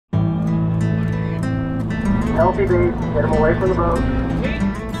Healthy bait, get him away from the boat.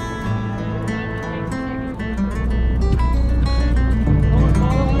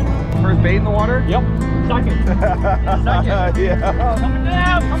 First bait in the water? Yep. Second. Second. Yeah. Coming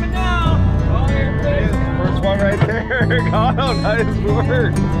down, coming down. Oh, here it is. First one right there. God, nice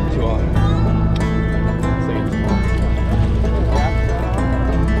work.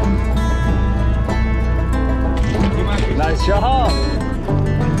 Nice job.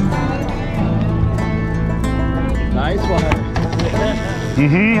 Nice one.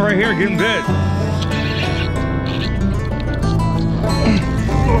 Right here, getting bit.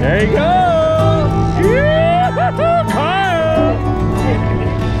 There you go. Yeah, Kyle.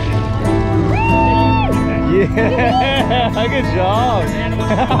 Yeah, good job.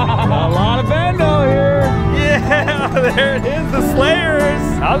 A lot of bendo here. Yeah, there it is, the Slayers.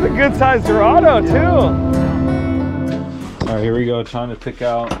 That was a good sized Dorado too. All right, here we go, trying to pick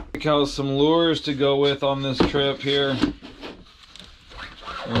out some lures to go with on this trip here.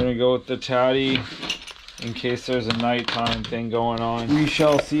 We're gonna go with the Tatty in case there's a nighttime thing going on. We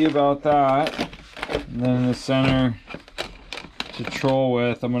shall see about that. And then in the center to troll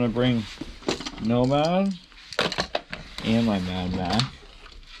with, I'm gonna bring Nomad and my Mad Mac.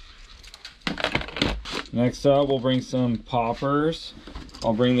 Next up, we'll bring some poppers.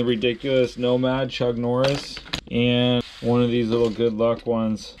 I'll bring the ridiculous Nomad Chuck Norris and one of these little good luck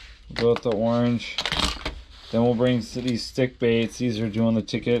ones. We'll go with the orange. Then we'll bring these stick baits. These are doing the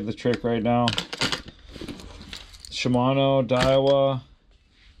trick right now. Shimano, Daiwa,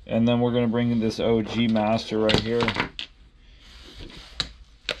 and then we're gonna bring in this OG Master right here.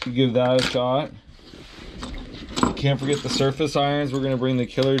 Give that a shot. Can't forget the surface irons. We're gonna bring the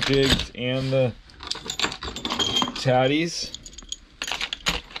killer jigs and the tatties.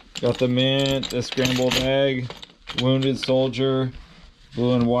 Got the mint, the scrambled egg, wounded soldier,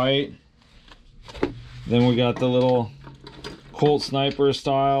 blue and white. Then we got the little Colt Sniper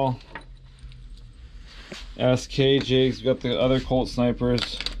style SK jigs. We got the other Colt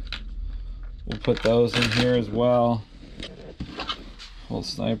Snipers. We'll put those in here as well. Colt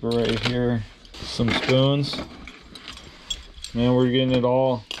Sniper right here. Some spoons. Man, we're getting it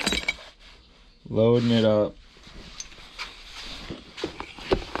all. Loading it up.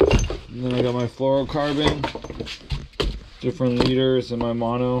 And then I got my fluorocarbon, different leaders, and my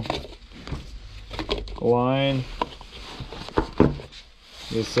mono line.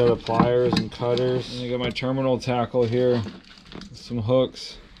 This set of pliers and cutters. And I got my terminal tackle here. Some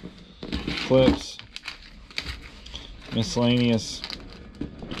hooks, clips, miscellaneous.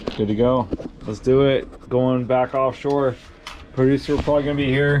 Good to go. Let's do it. Going back offshore. Producer probably gonna be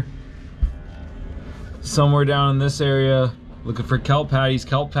here somewhere down in this area looking for kelp patties,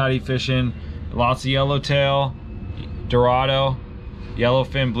 kelp patty fishing. Lots of yellowtail, Dorado,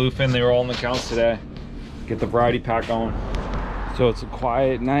 yellowfin, bluefin. They were all in the counts today. Get the variety pack going. So it's a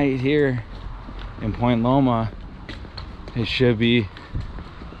quiet night here in Point Loma. It should be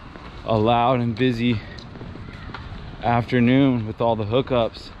a loud and busy afternoon with all the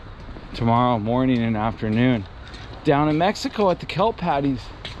hookups tomorrow morning and afternoon. Down in Mexico at the kelp patties,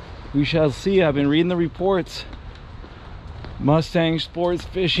 we shall see. I've been reading the reports. Mustang Sports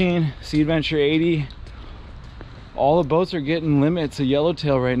Fishing, Sea Adventure 80, all the boats are getting limits of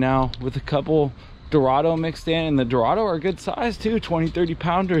yellowtail right now with a couple Dorado mixed in, and the Dorado are good size too, 20-30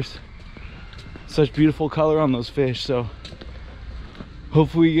 pounders. Such beautiful color on those fish. So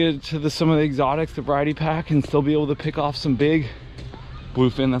hopefully we get to some of the exotics, the variety pack, and still be able to pick off some big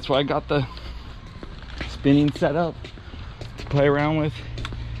bluefin. That's why I got the spinning setup to play around with,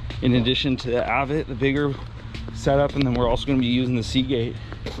 in addition to the Avid, the bigger setup. And then we're also going to be using the Seagate.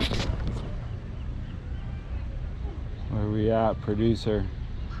 Where are we at, producer?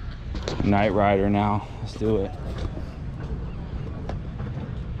 Night Rider now. Let's do it.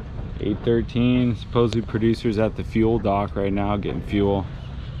 8:13. Supposedly producer's at the fuel dock right now getting fuel.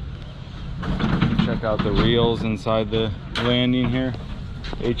 Check out the reels inside the landing here.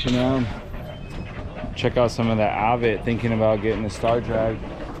 H&M. Check out some of the Avid, thinking about getting the Star Drag.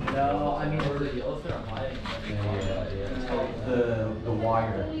 No, I mean, or the Yellowtail or Flyline. Yeah. The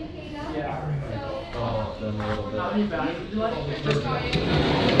wire. Yeah. Oh, then a little bit. How many batteries would you like?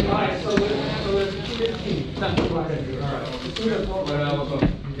 Alright, so there's 15. Alright.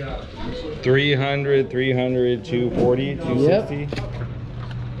 300, 300, 240, 260. Yep.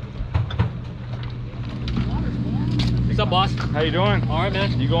 What's up, boss? How you doing? All right,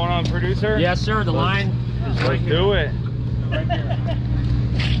 man. You going on, producer? Yes, sir. The line is right Let's here. do it. Right here.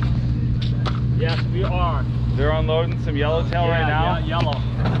 Yes, we are. They're unloading some yellowtail right now. Yeah, yellow.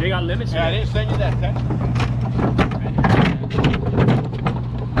 They got limits here. I didn't send you that text.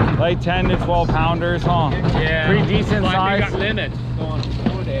 Like 10 to 12 pounders, huh? Yeah. Pretty decent size. They got limits.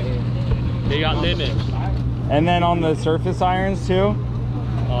 They got limits. And then on the surface irons too?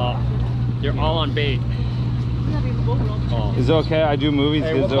 They're all on bait. Is it okay? I do movies.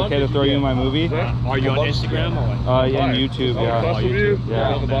 Is it okay to throw you in my movie? Are you on Instagram or what? Yeah, and YouTube.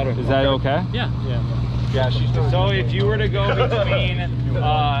 Yeah. Is that okay? Yeah. So if you were to go between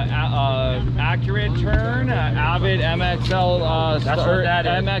Accurate Turn, Avid MXL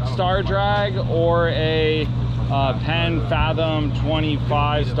MX Star Drag, or a Penn Fathom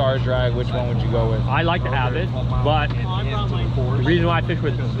 25 Star Drag, which one would you go with? I like the Avid, but the reason why I fish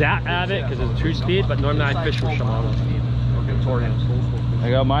with that Avid because it's 2-speed, but normally I fish with Shimano. I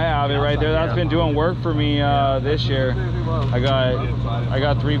got my Avid right there. That's been doing work for me this year. I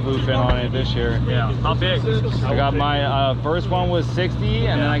got 3 bluefin on it this year. Yeah. How big? I got my first one was 60,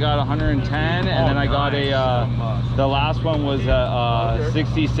 and then I got 110, and then I got the last one was a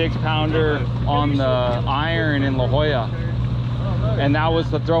 66 pounder on the iron in La Jolla. And that was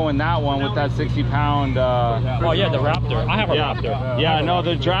the throwing that one with that 60 pound. Oh yeah, the Raptor. I have a Raptor. Yeah, no,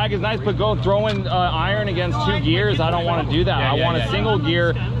 the drag is nice, but go throwing iron against 2 gears, I don't want to do that. I want a single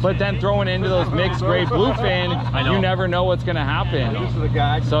gear, but then throwing into those mixed grade bluefin, you never know what's going to happen.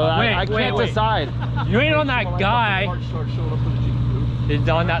 So I can't decide. You ain't on that guy. Is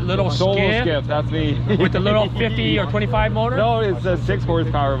on that little solo skiff. Skiff, that's me. With the little 50 or 25 motor? No, it's a 6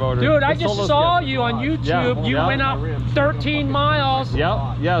 horsepower motor. Dude, I just saw you on YouTube. You went up 13 miles.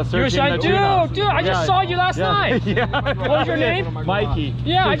 Yep, yeah, you were saying, dude, I just saw you last night. Yeah. What was your name? Mikey.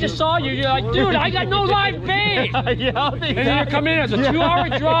 Yeah, I just saw you. You're like, dude, I got no live bait. Yeah, and then you come in as a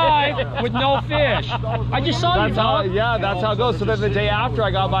 2-hour drive with no fish. I just saw you, dog. Yeah, that's how it goes. So then the day after,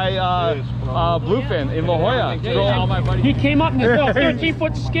 I got my bluefin in La Jolla. All my buddies. He came up in his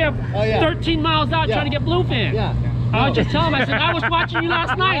 13-foot skiff, 13 miles out trying to get bluefin. Yeah. I was just telling him, I said, I was watching you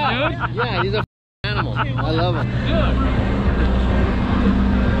last night, dude. Yeah, he's a animal. I love him. Dude.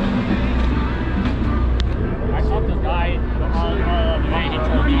 I talked to the guy today, he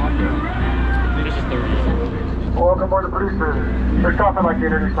told me this is 30. Welcome aboard the Producer. First off, I'd like to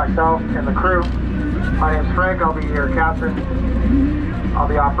introduce myself and the crew. My name's Frank. I'll be your captain. I'll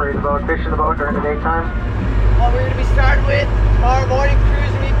be operating the boat, fishing the boat during the daytime. What we're going to be starting with, tomorrow morning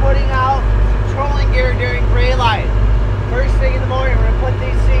crews will be putting out some trolling gear during gray light. First thing in the morning, we're going to put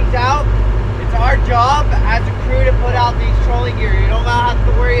these things out. It's our job as a crew to put out these trolling gear. You don't have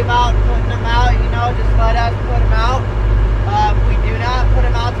to worry about putting them out, you know, just let us put them out. If we do not put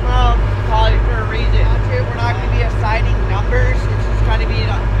them out tomorrow, probably for a reason. We're not going to be assigning numbers. It's just going to be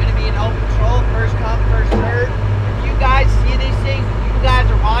an open troll, first come, first serve. If you guys see these things, if you guys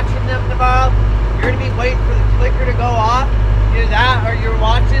are watching them tomorrow, you're going to be waiting for the clicker to go off. Either that or you're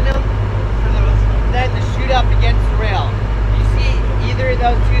watching them for then to shoot up against the rail. You see either of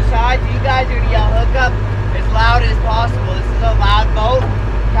those 2 sides, you guys are going to yell hook up as loud as possible. This is a loud boat.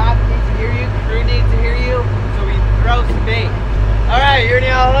 Captain needs to hear you, crew needs to hear you, so we throw some bait. Alright, you're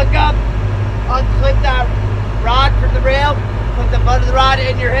going to yell hook up, unclip that rod from the rail, put the butt of the rod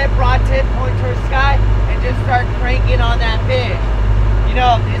in your hip, rod tip, point towards the sky, and just start cranking on that fish. You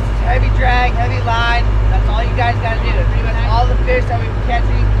know, this is heavy drag, heavy line. That's all you guys got to do. Pretty much all the fish that we've been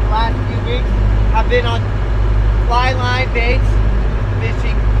catching for the last few weeks have been on Flyline baits,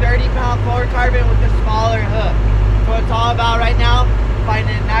 fishing 30-pound fluorocarbon with a smaller hook. That's what it's all about right now.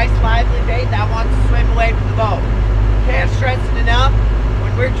 Finding a nice, lively bait that wants to swim away from the boat. Can't stress it enough.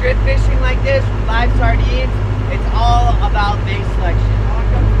 When we're drift fishing like this with live sardines, it's all about bait selection. On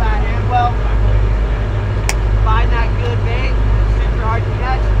comes that hand well. Find that good bait. Hard to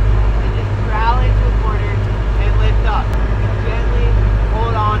catch, and just corral into a corner and lift up. Gently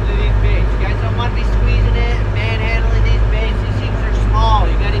hold on to these baits. You guys don't want to be squeezing it and manhandling these baits. These things are small.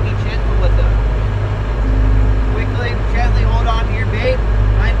 You got to be gentle with them. Quickly, gently hold on to your bait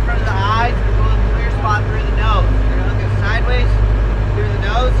right in front of the eyes. Go to a clear spot through the nose. You're going to hook it sideways through the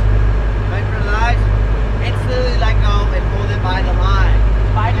nose, right in front of the eyes. Instantly let go and hold it by the line.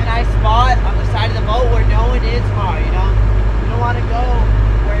 Find a nice spot on the side of the boat where no one is tomorrow, you know? You don't want to go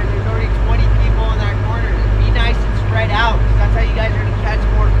where there's already 20 people in that corner. Be nice and spread out, because that's how you guys are going to catch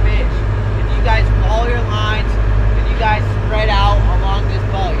more fish. If you guys follow your lines, and you guys spread out along this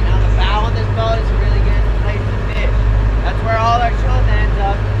boat. You know, the bow on this boat is a really good place to fish. That's where all our chum ends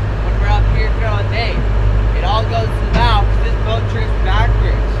up when we're up here throwing bait. It all goes to the bow, because this boat trips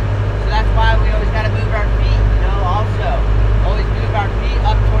backwards. So that's why we always got to move our feet, you know, also. Always move our feet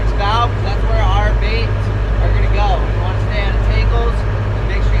up towards the bow, because that's where our baits are going to go. You want to stay out of tangles, and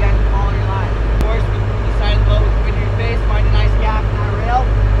make sure you guys follow your line. Of course, with the side of the boat with your face, find a nice gap in that rail,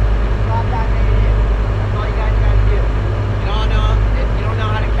 and drop that bait in. That's all you guys got to do. Get on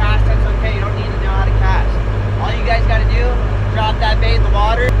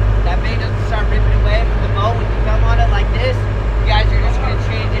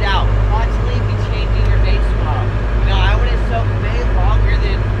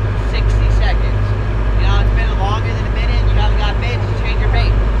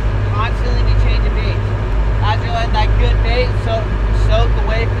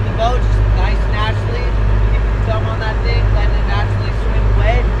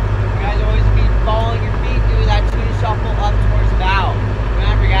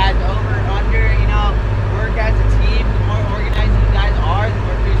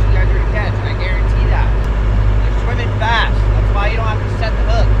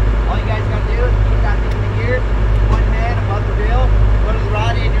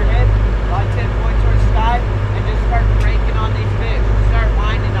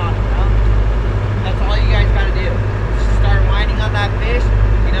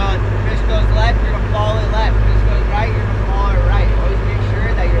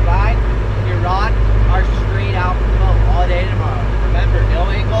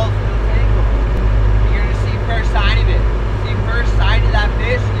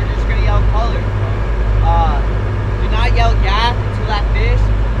rainbow color. Do not yell gaff until that fish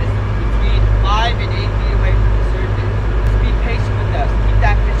is between 5 and 8 feet away from the surface. Just be patient with us. Keep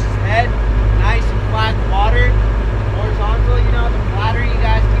that fish's head nice and flat in the water. Horizontal, you know, the flatter you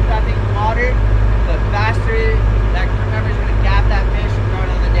guys keep that thing in the water, the faster that crew member is going to gap that fish and throw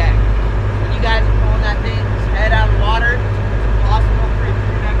it on the deck. When you guys are pulling that thing's head out of the water, it's impossible for a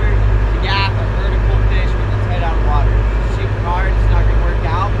crew member to gap a vertical fish with its head out of water. It's super hard, it's not going to work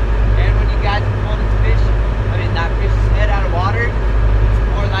out. And when you guys are pulling that fish's head out of water, it's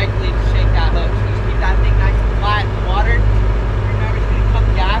more likely to shake that hook. So just keep that thing nice and flat in the water. Crew member's going to come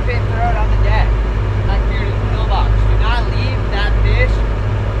gap it and throw it on the deck. Like here to the pillbox. Do not leave that fish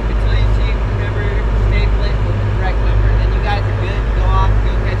until you see a crew member staple it with the correct number. Then you guys are good to go off and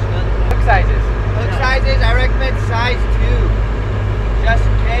go catch another one. Hook sizes. Hook sizes, I recommend size 2. Just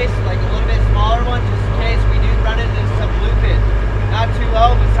in case, like a little bit smaller one, just in case we do run into some bluefin. Not too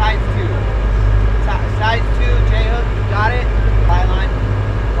low, but size 2. Size 2 J-hook, you got it. Flyline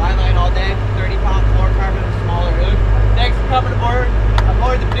all day. 30-pound fluorocarbon, a smaller hook. Thanks for coming aboard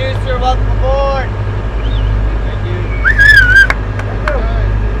the producer. Welcome aboard. Thank you.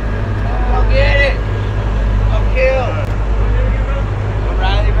 Go get it. Go kill. Go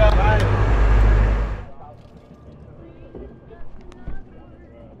Riley, bro.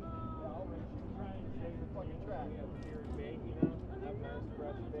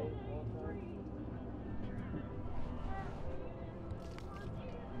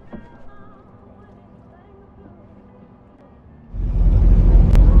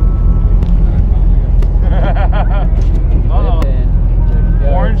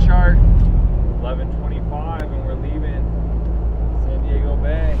 Orange shark, 11:25, and we're leaving San Diego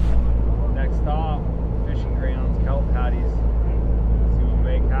Bay. Next stop, fishing grounds, Kelp Paddies. See what we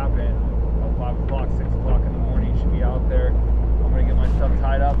make happen. About 5 o'clock, 6 o'clock in the morning, should be out there. I'm gonna get my stuff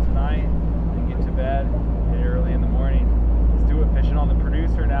tied up tonight and get to bed early in the morning. Let's do it. Fishing on the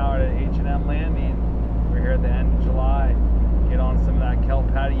producer now at H&M Landing. We're here at the end of July. Get on some of that Kelp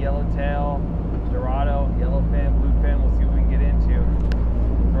Paddy, Yellowtail Dorado, yellowfin, bluefin. We'll see what we can get into.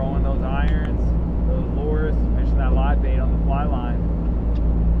 Throwing those irons, those lures, fishing that live bait on the fly line.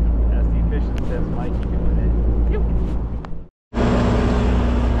 SD Fishing says Mikey doing it. Pew.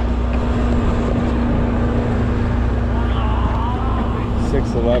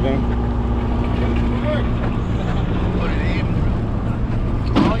 $6.11.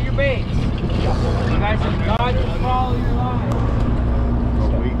 All your baits. You guys have got to follow your line.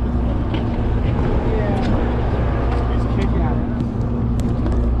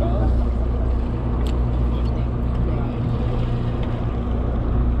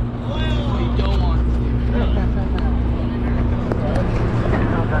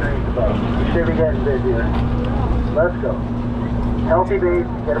 Should be getting busier. Let's go. Healthy bait,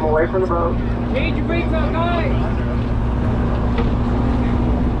 get them away from the boat. Change your baits out, guys!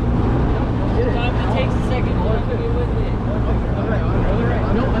 Sometimes it takes a second to get with it.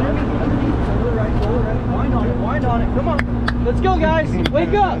 No, underneath. Wind on it. Come on. Let's go, guys.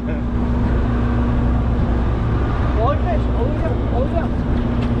 Wake up. Hold your fish. Hold it up.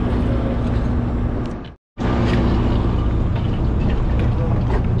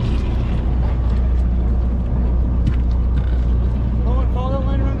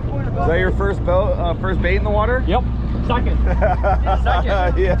 Is that your first bait in the water? Yep. Second.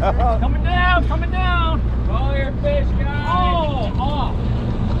 Second. Yeah. Coming down, coming down. Follow your fish, guys! Oh, off.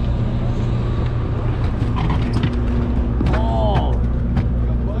 Oh.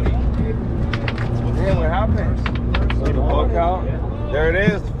 Damn, what happened? Need to poke out. There it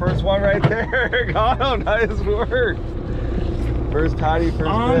is. The first one right there. Got him. Nice work. First Paddy,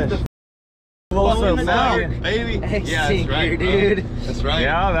 first fish. Well, baby. Yeah, that's right, dude. That's right.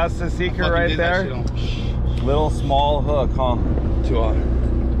 Yeah, that's the secret right there. Little small hook, huh? 2 on.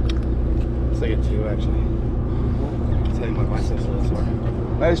 It's like a 2 actually. I'll tell you my biceps a little sore.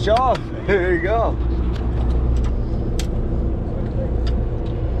 Nice job. There you go.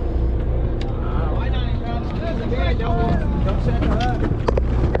 Don't set the hook.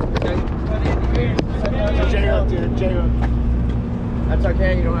 J-hook. That's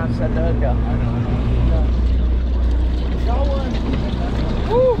okay, you don't have to set the hook up.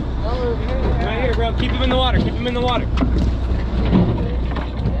 Woo. Right here, bro. Keep him in the water. Keep him in the water.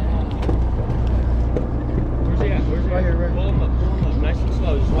 Where's he at? Where's he at? Pull him up. Pull him up. Nice and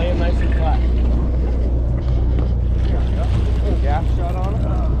slow. Just lay him nice and flat. Gap shot on it.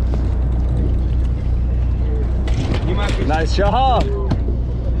 You might be Nice job.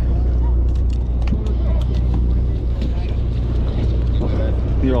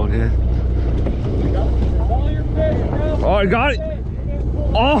 You're on here. Follow your fish, bro. Oh, I got it.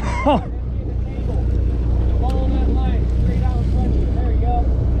 Oh.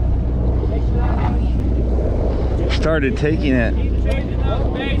 started taking it. Changing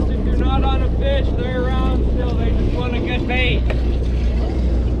up baits. If you're not on a fish, they're around still. They just want a good bait.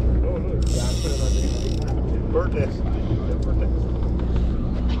 Bird nest.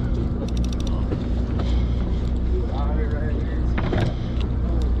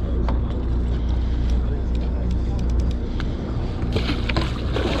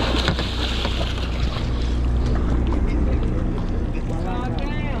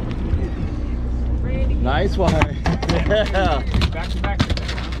 Nice one. Yeah. Back to back.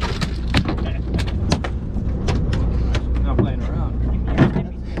 Not playing around.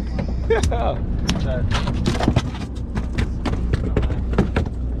 Yeah.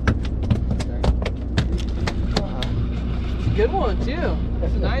 It's a good one too.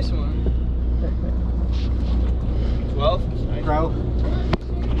 That's a nice one. 12? Grow.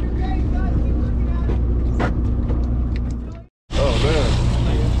 Oh man.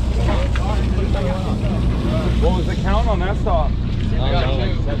 What was the count on that stop? A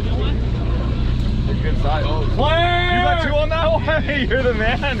good size. Oh, Claire! You got 2 on that one? You're the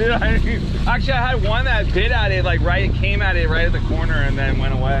man, dude. Actually, I had one that bit at it, like came at it right at the corner and then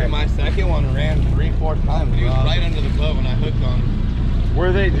went away. My second one ran 3-4 times. He was right under the boat when I hooked on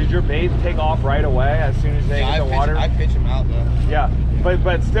him. Did your baits take off right away as soon as they hit the water? I pitch them out though. Yeah,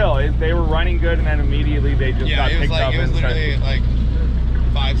 but still, they were running good and then immediately they just got picked up. It was literally like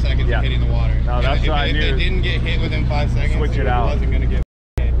 5 seconds of hitting the water. No, that's what I knew. If they didn't get hit within 5 seconds, switch it out. Wasn't gonna get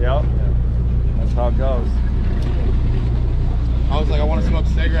hit. Yep. That's how it goes. I was like, I want to smoke a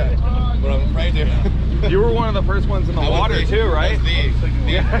cigarette, but I'm afraid to. You were one of the first ones in the water too, right?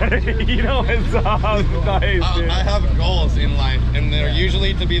 Yeah, you know, it's nice, dude. I have goals in life, and they're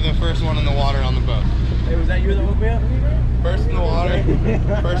usually to be the first one in the water on the boat. Hey, was that you that woke me up? First in the water,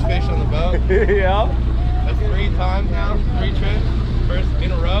 first fish on the boat. Yeah. That's 3 times now, 3 trips. First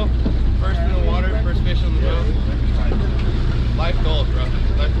in a row, first in the water, first fish on the boat. Life goals, bro.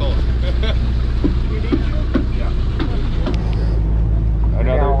 Life goals.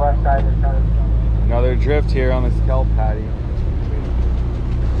 Another drift here on this Kelp Paddy.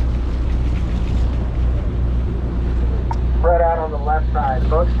 Spread out on the left side.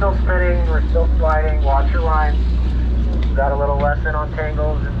 Boat's still spinning, we're still sliding. Watch your lines. Got a little lesson on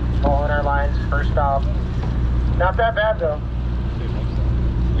tangles and following our lines. First stop. Not that bad though.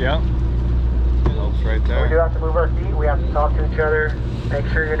 Yeah. Kelp's right there. We do have to move our feet. We have to talk to each other. Make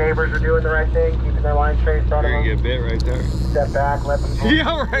sure your neighbors are doing the right thing, keeping their line straight in front of them. You're gonna get bit right there. Step back, let people.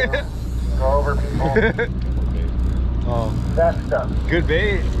 Yeah, right. Go over people. Oh. That stuff. Good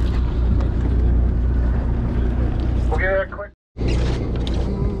bait. We'll give it a quick.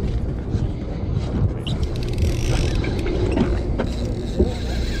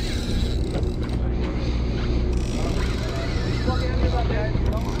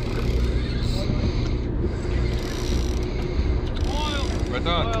 Right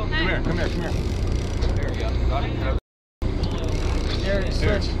on. Come here. There we go. Got it. There it is.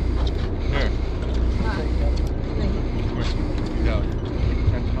 Switch. Here. Go.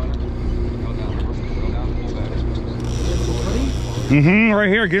 Mm-hmm, right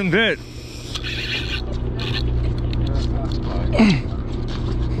here, getting bit.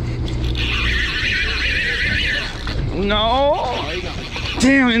 No!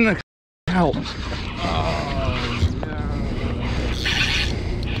 Damn, in the help.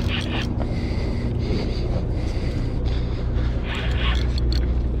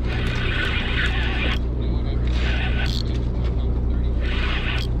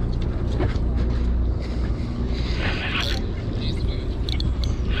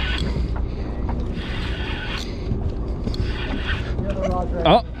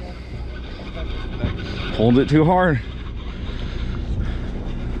 Oh, pulled it too hard.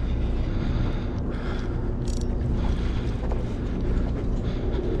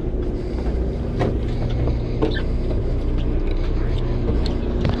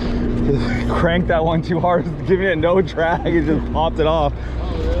 Cranked that one too hard, giving it no drag, it just popped it off.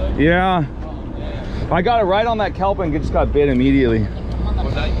 Oh, really? Yeah. I got it right on that kelp and it just got bit immediately.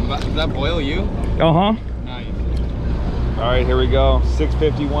 Was that boil you? Uh-huh. Nice. All right, here we go.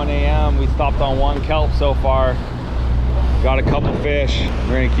 6:51 a.m. We stopped on 1 kelp so far. Got a couple fish.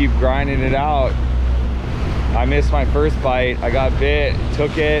 We're gonna keep grinding it out. I missed my first bite. I got bit,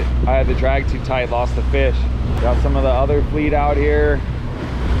 took it. I had the drag too tight, lost the fish. Got some of the other fleet out here.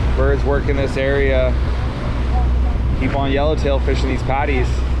 Birds working this area. Keep on yellowtail fishing these patties.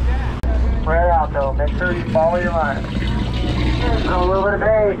 Spread out though. Make sure you follow your line. Throw a little bit of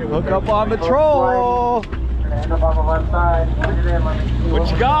bait. Hook up on the troll. Gonna end up on the left side. Put it in. Let me see What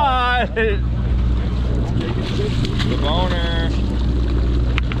you got? The boner.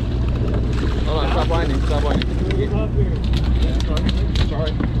 Hold on, stop winding, stop winding.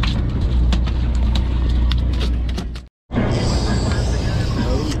 Sorry.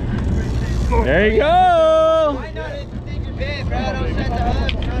 There you go! Why not take your bait, bro? Don't set the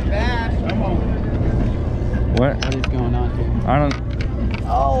hook, it's not bad. What? What is going on here? I don't.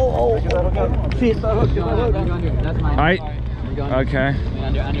 Fish. Go under. That's mine. I. You're going Okay.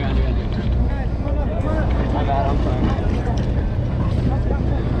 Under. My bad, I'm sorry.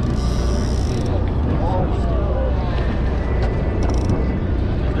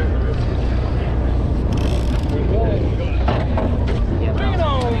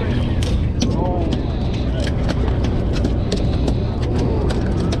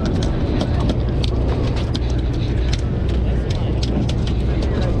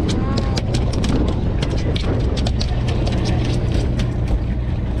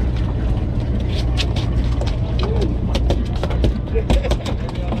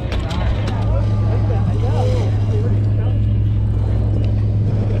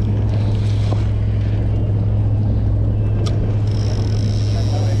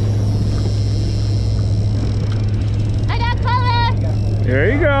 There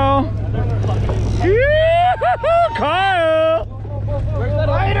you go. Yeah, Kyle. Where's the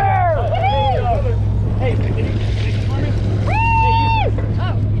lighter? Hey,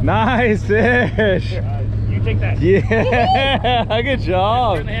 Nice fish. You take that. Yeah, good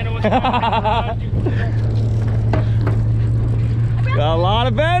job. Got a lot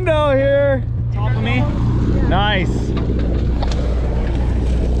of bendo here. Top of me. Nice.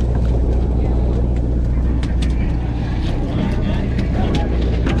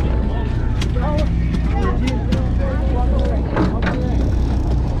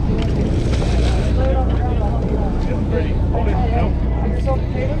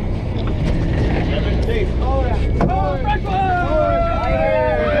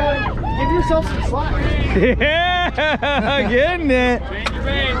 give yourself some slack. Yeah, getting it.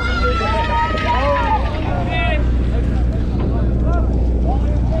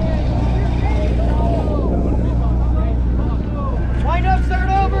 Wind up, start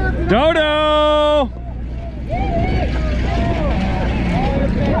over. Dodo.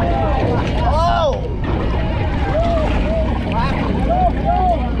 Oh!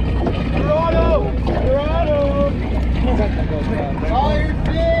 Dorado! All your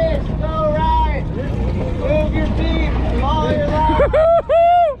fish, go right! Move your feet, follow your line!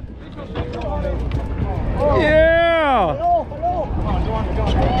 Yeah.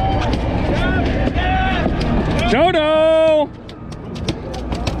 Dodo.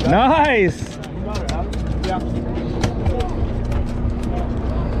 Nice.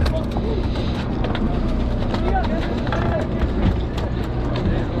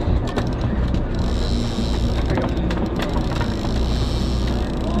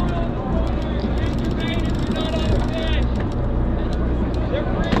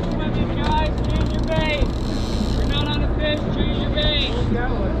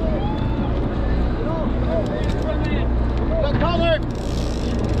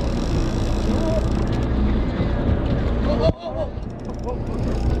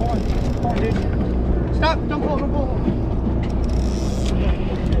 Stop, don't pull, don't pull.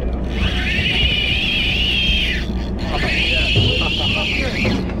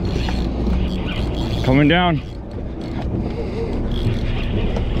 Coming down.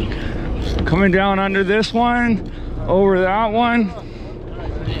 Coming down under this one, over that one,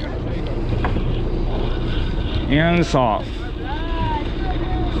 and it's off.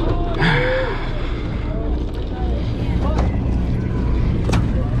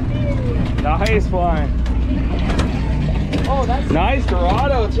 Nice one. Oh, that's Nice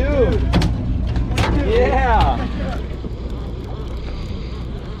Dorado too. Yeah.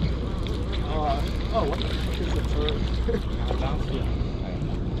 oh, what the fuck is the bird?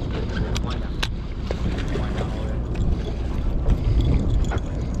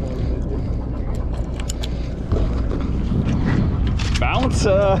 Bounce.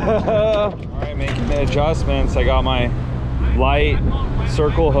 All right, making the adjustments. I got my light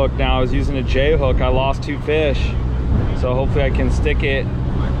circle hook now. I was using a J hook. I lost 2 fish, so hopefully I can stick it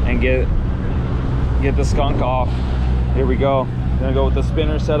and get the skunk off. Here we go. Gonna go with the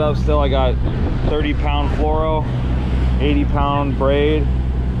spinner setup still. I got 30-pound fluoro, 80-pound braid,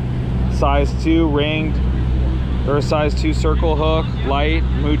 size 2 ringed, or size 2 circle hook, light,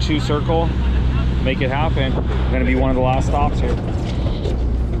 Muchu circle. Make it happen. Gonna be one of the last stops here.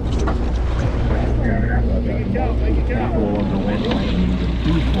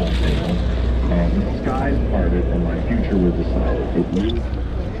 And the skies parted and my future was decided. It means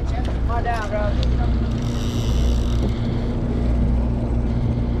Come on down, bro.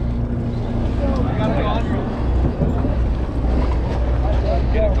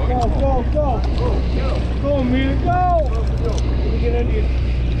 Go, Mila, go!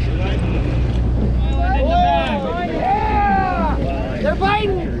 Yeah! They're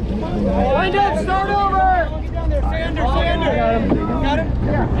biting! Wind up, start over! Get down there, Sander, Sander! Got him?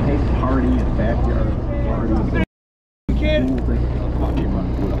 Yeah. Take party and backyard parties. Kid!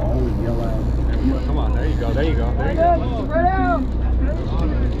 Would always yell out. Come on, there you go, there you go, there you go. Spread out!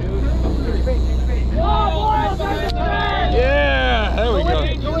 Yeah, there we go.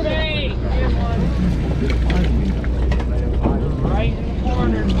 Right in the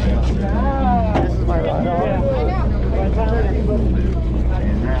corner. This is my line.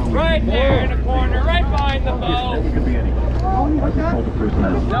 Right there in the corner, right behind the boat. Could be anyone.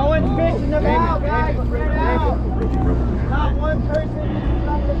 No one's fishing the boat, guys. Spread out. Not one person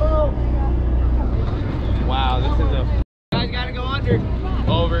on the boat. Wow, this is a... Guys gotta go under.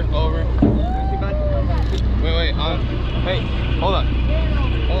 Over. Wait, hey, hold on.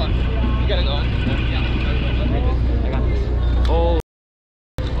 You gotta go on. I got this. Oh.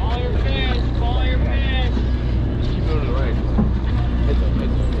 Follow your fish, follow your fish. Keep going to the right.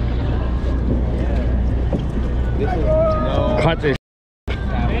 This is... No. Cut this.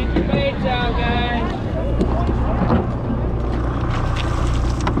 Take your baits out, guys.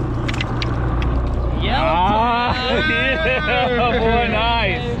 Yeah, boy,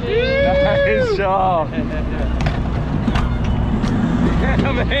 nice. Nice job.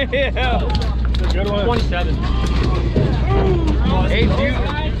 Good one. 27. Hey, dude.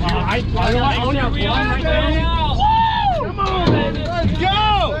 I only have one right now. Come on, let's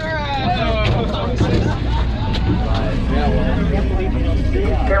go!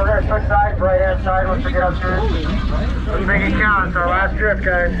 Okay, we're gonna switch sides, right hand side once we get up here. Let's make it count. It's our last drift,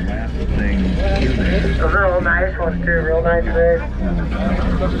 guys. Those are all nice ones too, real nice fish.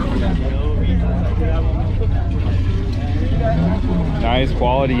 Nice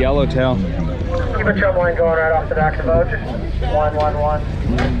quality yellowtail. Keep a chum line going right off the back of the boat. Just one.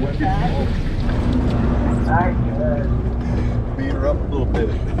 Nice. Beat her up a little bit.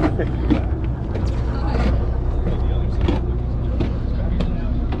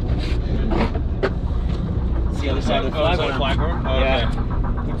 It's the other side of the flagworm. Oh, Yeah.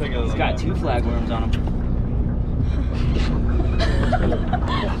 okay. It's got 2 flagworms on him.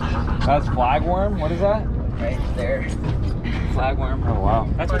 That's flagworm? What is that? Right there. Flagworm. Oh, wow.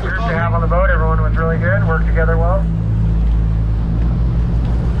 That's what Group they're to called. have on the boat. Everyone was really good, worked together well.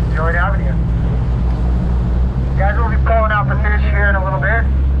 Enjoyed having you. Guys, we'll be pulling out the fish here in a little bit.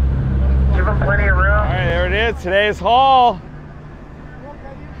 Give them plenty of room. All right, there it is. Today's haul.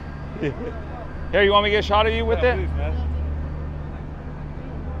 Here, you want me to get a shot of you with it? Please, man.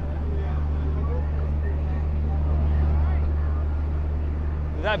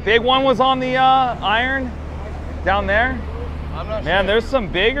 That big one was on the iron down there. I'm not Man, sure. there's some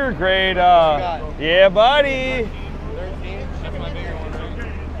bigger grade. got? Yeah, buddy. 13. That's my bigger one,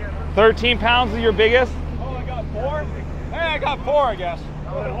 right? 13 pounds is your biggest. Oh, I got 4? Hey, I got 4, I guess.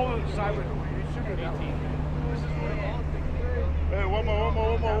 Hold it sideways. Hey, one more.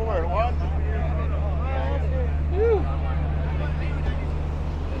 What?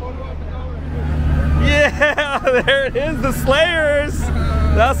 Yeah, there it is, the Slayers.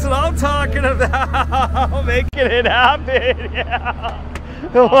 That's what I'm talking about. Making it happen. Yeah.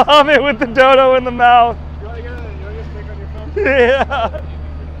 Love it with the dodo in the mouth. You want to get a stick on your phone? Yeah.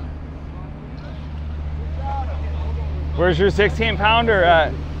 Where's your 16 pounder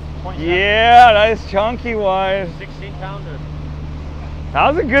at? Yeah, nice chunky one. 16 pounder. That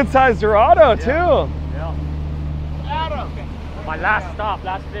was a good sized Dorado too. Yeah. Adam! My last stop,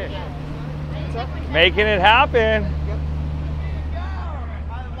 last fish. Making it happen.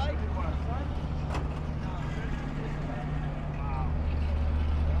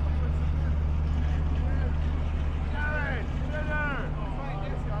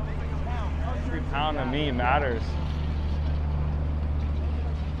 Every pound of meat matters.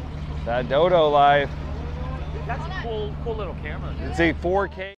 That dodo life. That's a cool little camera. It's a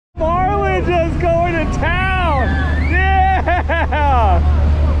 4K. Marlin just going to town. Yeah.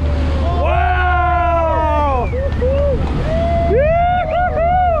 Wow. Yeah.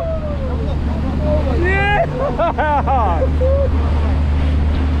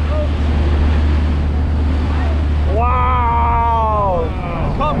 Wow.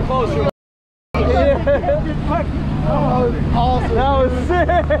 Come closer. Awesome. That was sick.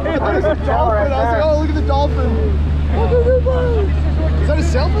 There's a dolphin. I was like, oh, look at the dolphin. Is that a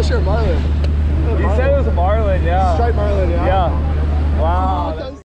sailfish or a marlin?